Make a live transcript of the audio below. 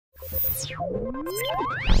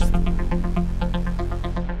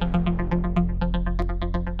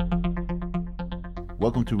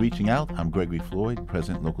Welcome to Reaching Out. I'm Gregory Floyd,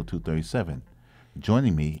 President Local 237.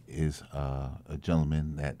 Joining me is a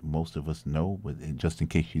gentleman that most of us know, but just in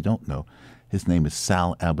case you don't know, his name is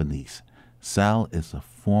Sal Albanese. Sal is a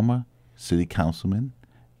former city councilman,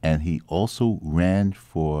 and he also ran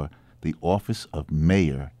for the office of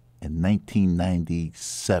mayor in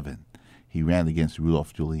 1997. He ran against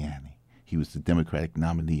Rudolph Giuliani. He was the Democratic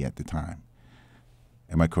nominee at the time.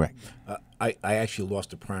 Am I correct? I actually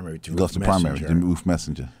lost the primary to Ruth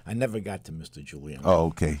Messenger. I never got to Mr. Giuliani. Oh,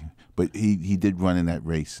 okay. But he did run in that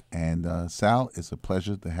race. And Sal, it's a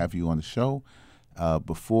pleasure to have you on the show.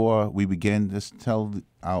 Before we begin, just tell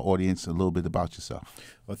our audience a little bit about yourself.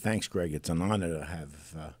 Well, thanks, Greg. It's an honor to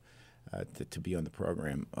have to be on the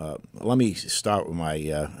program. Let me start with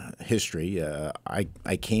my history.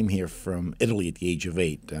 I came here from Italy at the age of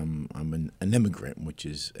 8. I'm an immigrant, which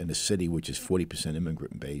is in a city which is 40%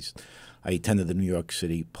 immigrant-based. I attended the New York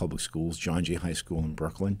City public schools, John Jay High School in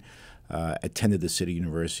Brooklyn, attended the City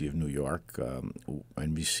University of New York,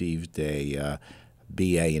 and received a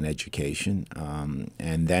BA in education,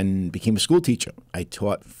 and then became a school teacher. I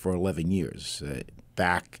taught for 11 years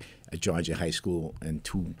back at John Jay High School and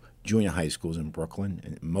 2 junior high schools in Brooklyn,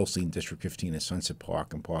 and mostly in District 15 at Sunset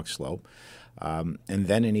Park and Park Slope. And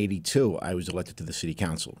then in '82, I was elected to the city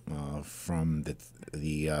council from the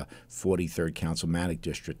 43rd Councilmanic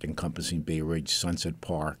District, encompassing Bay Ridge, Sunset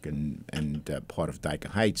Park, and part of Dyker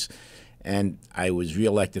Heights. And I was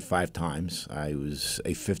reelected 5 times. I was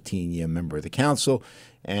a 15-year member of the council,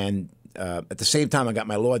 and at the same time, I got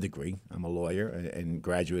my law degree. I'm a lawyer and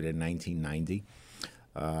graduated in 1990.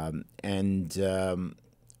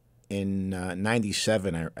 In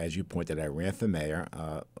 '97, as you pointed out, I ran for mayor.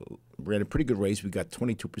 Ran a pretty good race. We got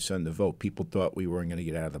 22% of the vote. People thought we weren't going to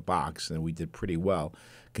get out of the box, and we did pretty well,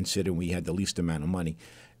 considering we had the least amount of money.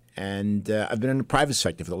 And I've been in the private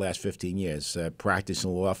sector for the last 15 years. Practicing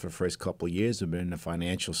law for the first couple of years. I've been in the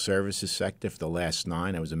financial services sector for the last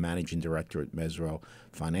 9. I was a managing director at Mayoral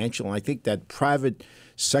Financial. And I think that private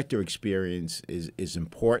sector experience is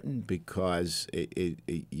important because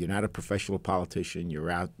you're not a professional politician. You're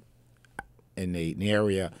out in an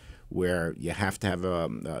area where you have to have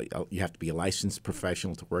you have to be a licensed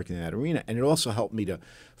professional to work in that arena, and it also helped me to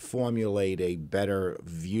formulate a better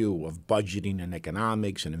view of budgeting and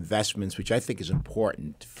economics and investments, which I think is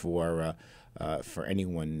important for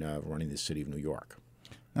anyone running the city of New York.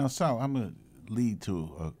 Now, Sal, I'm going to lead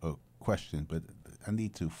to a question, but I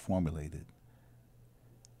need to formulate it.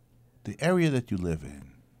 The area that you live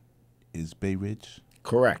in is Bay Ridge?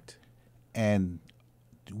 Correct. And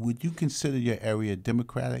would you consider your area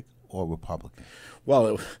Democratic or Republican?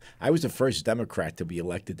 Well, I was the first Democrat to be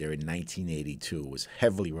elected there in 1982. It was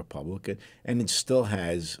heavily Republican, and it still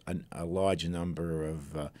has a large number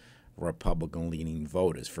of Republican-leaning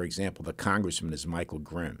voters. For example, the congressman is Michael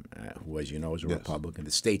Grimm, who, as you know, is a Republican.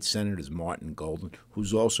 The state senator is Martin Golden,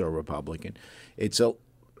 who's also a Republican. It's a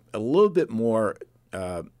little bit more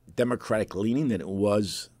Democratic-leaning than it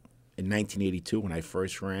was in 1982 when I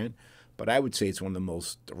first ran. But I would say it's one of the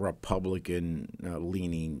most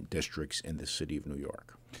Republican-leaning districts in the city of New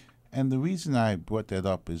York. And the reason I brought that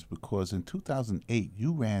up is because in 2008,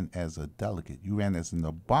 you ran as a delegate. You ran as an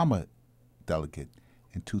Obama delegate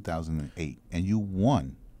in 2008, and you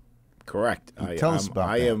won. Correct. Tell us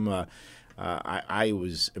about that. I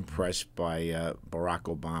was impressed by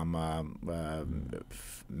Barack Obama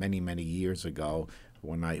many years ago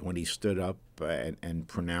when he stood up and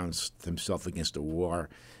pronounced himself against the war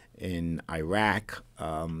in Iraq,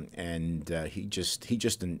 and he just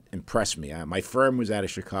impressed me. My firm was out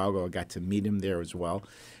of Chicago. I got to meet him there as well,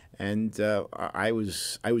 and I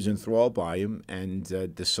was enthralled by him and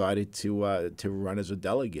decided to run as a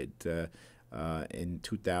delegate in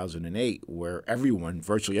 2008, where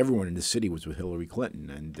virtually everyone in the city was with Hillary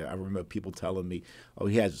Clinton. And I remember people telling me, "Oh,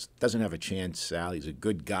 doesn't have a chance, Sal. He's a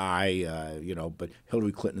good guy, but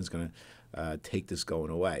Hillary Clinton's going to take this going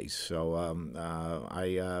away." So I'm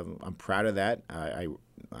proud of that. I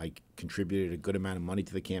contributed a good amount of money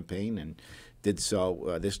to the campaign and did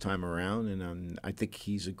so this time around. And I think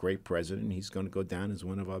he's a great president. He's going to go down as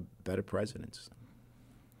one of our better presidents.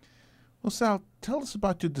 Well, Sal, tell us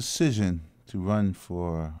about your decision to run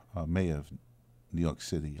for mayor of New York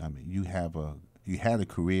City. I mean, you had a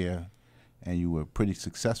career, and you were pretty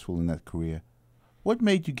successful in that career. What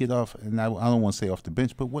made you get off, and I don't want to say off the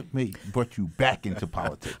bench, but what brought you back into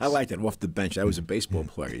politics? I like that, off the bench. I was a baseball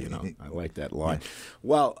player, I like that line.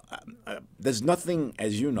 Well, there's nothing,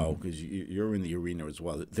 as you know, because you're in the arena as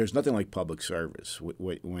well, there's nothing like public service.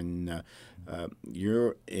 When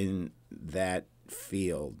you're in that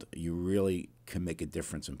field, you really can make a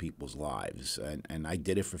difference in people's lives. And I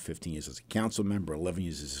did it for 15 years as a council member, 11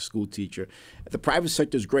 years as a school teacher. The private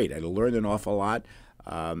sector is great. I learned an awful lot.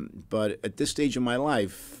 But at this stage of my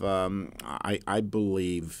life, I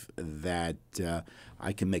believe that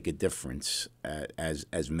I can make a difference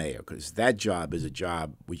as mayor, because that job is a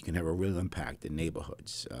job where you can have a real impact in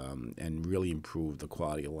neighborhoods and really improve the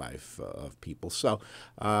quality of life of people. So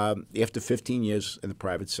after 15 years in the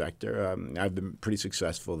private sector, I've been pretty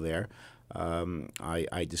successful there.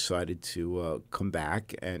 I decided to come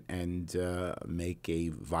back and make a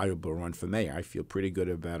viable run for mayor. I feel pretty good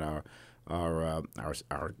about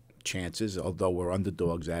our chances, although we're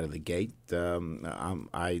underdogs out of the gate.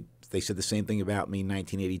 They said the same thing about me in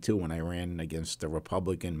 1982 when I ran against a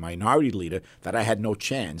Republican minority leader, that I had no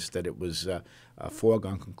chance, that it was a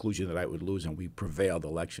foregone conclusion that I would lose, and we prevailed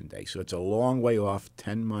election day. So it's a long way off,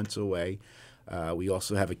 10 months away. We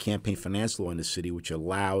also have a campaign finance law in the city which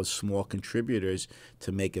allows small contributors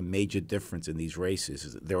to make a major difference in these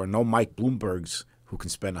races. There are no Mike Bloombergs who can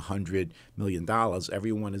spend $100 million.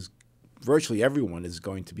 Virtually everyone is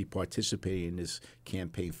going to be participating in this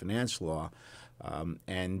campaign finance law.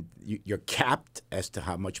 And you're capped as to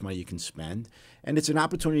how much money you can spend. And it's an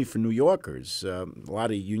opportunity for New Yorkers, a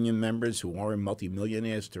lot of union members who are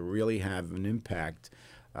multimillionaires, to really have an impact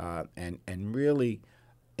and really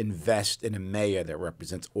invest in a mayor that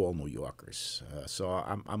represents all New Yorkers. So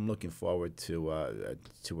I'm looking forward to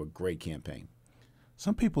a great campaign.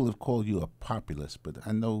 Some people have called you a populist, but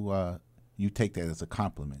I know you take that as a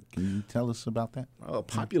compliment. Can you tell us about that? Well,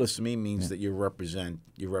 populist to me means that you represent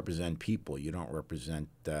people. You don't represent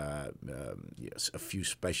a few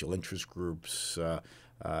special interest groups.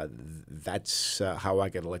 That's how I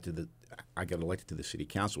got elected. I got elected to the city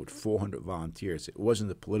council with 400 volunteers. It wasn't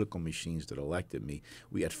the political machines that elected me.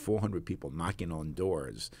 We had 400 people knocking on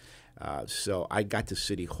doors. So I got to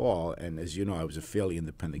City Hall, and as you know, I was a fairly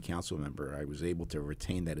independent council member. I was able to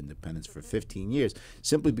retain that independence for 15 years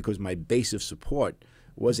simply because my base of support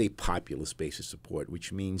was a populist base of support,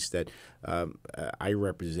 which means that I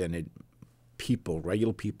represented people,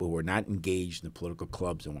 regular people who are not engaged in the political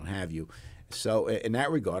clubs and what have you. So in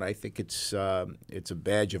that regard, I think it's a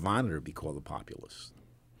badge of honor to be called a populist.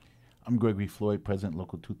 I'm Gregory Floyd, President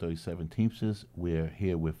Local 237 Teamsters. We're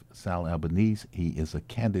here with Sal Albanese. He is a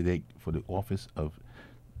candidate for the office of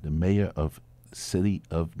the mayor of the city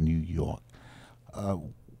of New York.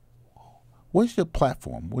 What's your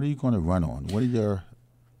platform? What are you going to run on? What are your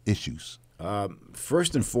issues?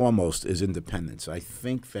 First and foremost is independence. I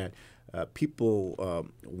think that people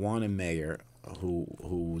want a mayor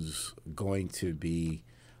who's going to be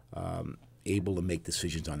able to make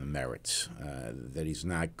decisions on the merits, that he's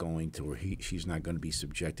not going to, or she's not going to be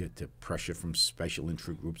subjected to pressure from special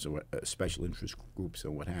interest groups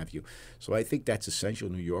and what have you. So I think that's essential.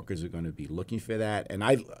 New Yorkers are going to be looking for that. And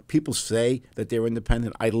people say that they're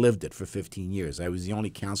independent. I lived it for 15 years. I was the only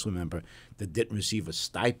council member that didn't receive a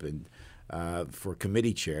stipend for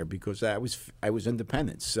committee chair because I was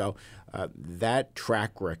independent. So that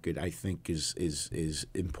track record, I think, is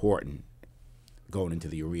important going into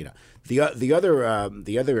the arena. The other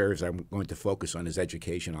areas I'm going to focus on is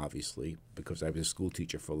education, obviously, because I was a school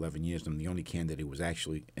teacher for 11 years. I'm the only candidate who was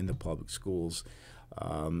actually in the public schools,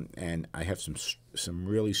 and I have some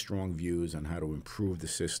really strong views on how to improve the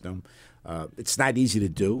system. It's not easy to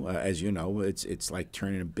do, as you know. It's like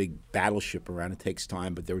turning a big battleship around. It takes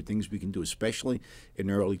time, but there are things we can do, especially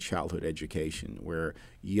in early childhood education, where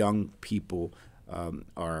young people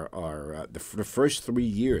the first 3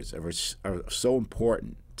 years are so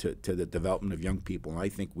important to the development of young people. And I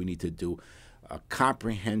think we need to do a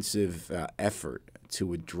comprehensive effort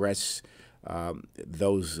to address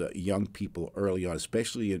those young people early on,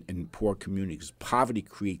 especially in poor communities. Poverty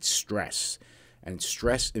creates stress, and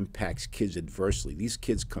stress impacts kids adversely. These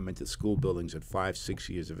kids come into school buildings at 5, 6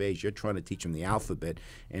 years of age. You're trying to teach them the alphabet,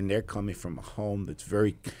 and they're coming from a home that's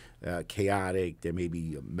very chaotic. There may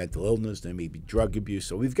be mental illness. There may be drug abuse.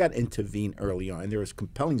 So we've got to intervene early on, and there is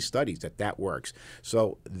compelling studies that works.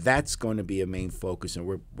 So that's going to be a main focus, and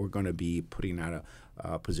we're going to be putting out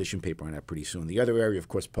a position paper on that pretty soon. The other area, of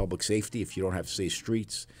course, public safety. If you don't have safe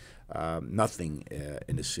streets, nothing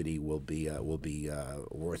in the city will be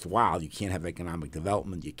worthwhile. You can't have economic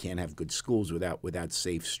development. You can't have good schools without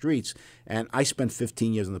safe streets. And I spent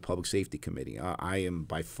 15 years on the Public Safety Committee. I am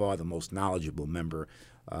by far the most knowledgeable member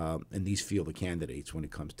in these field of candidates when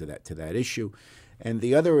it comes to that issue. And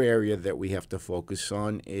the other area that we have to focus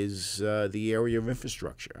on is the area of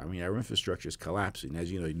infrastructure. I mean, our infrastructure is collapsing.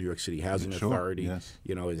 As you know, the New York City Housing Authority, yes.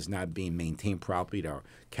 is not being maintained properly. Our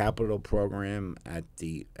capital program at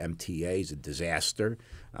the MTA is a disaster.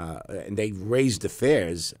 And they raised the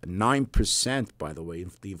fares 9%, by the way.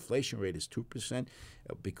 The inflation rate is 2%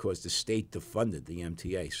 because the state defunded the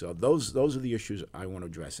MTA. So those are the issues I want to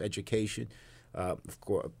address. Education. Of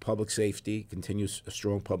course, public safety, continues a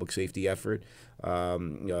strong public safety effort,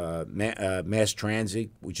 mass transit,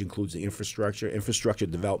 which includes the infrastructure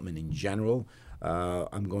development in general.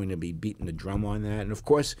 I'm going to be beating the drum on that. And, of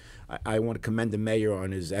course, I want to commend the mayor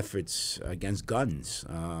on his efforts against guns.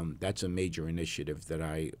 That's a major initiative that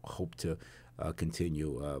I hope to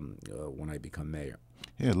continue when I become mayor.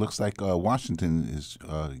 Yeah, it looks like Washington is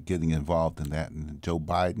getting involved in that, and Joe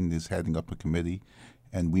Biden is heading up a committee,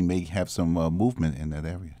 and we may have some movement in that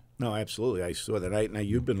area. No, absolutely. I saw that. Now,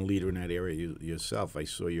 you've been a leader in that area yourself. I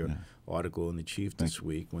saw your article in the Chief this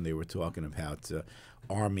week when they were talking about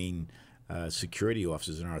arming security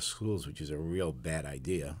officers in our schools, which is a real bad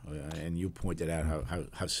idea. And you pointed out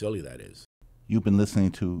how silly that is. You've been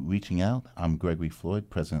listening to Reaching Out. I'm Gregory Floyd,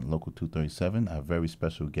 President Local 237. Our very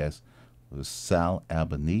special guest was Sal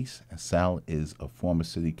Albanese. Sal is a former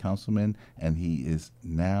city councilman, and he is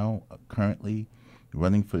now currently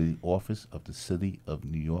running for the office of the City of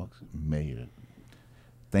New York's mayor.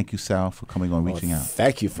 Thank you, Sal, for coming on Reaching Out.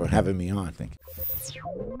 Thank you for having me on. Thank you.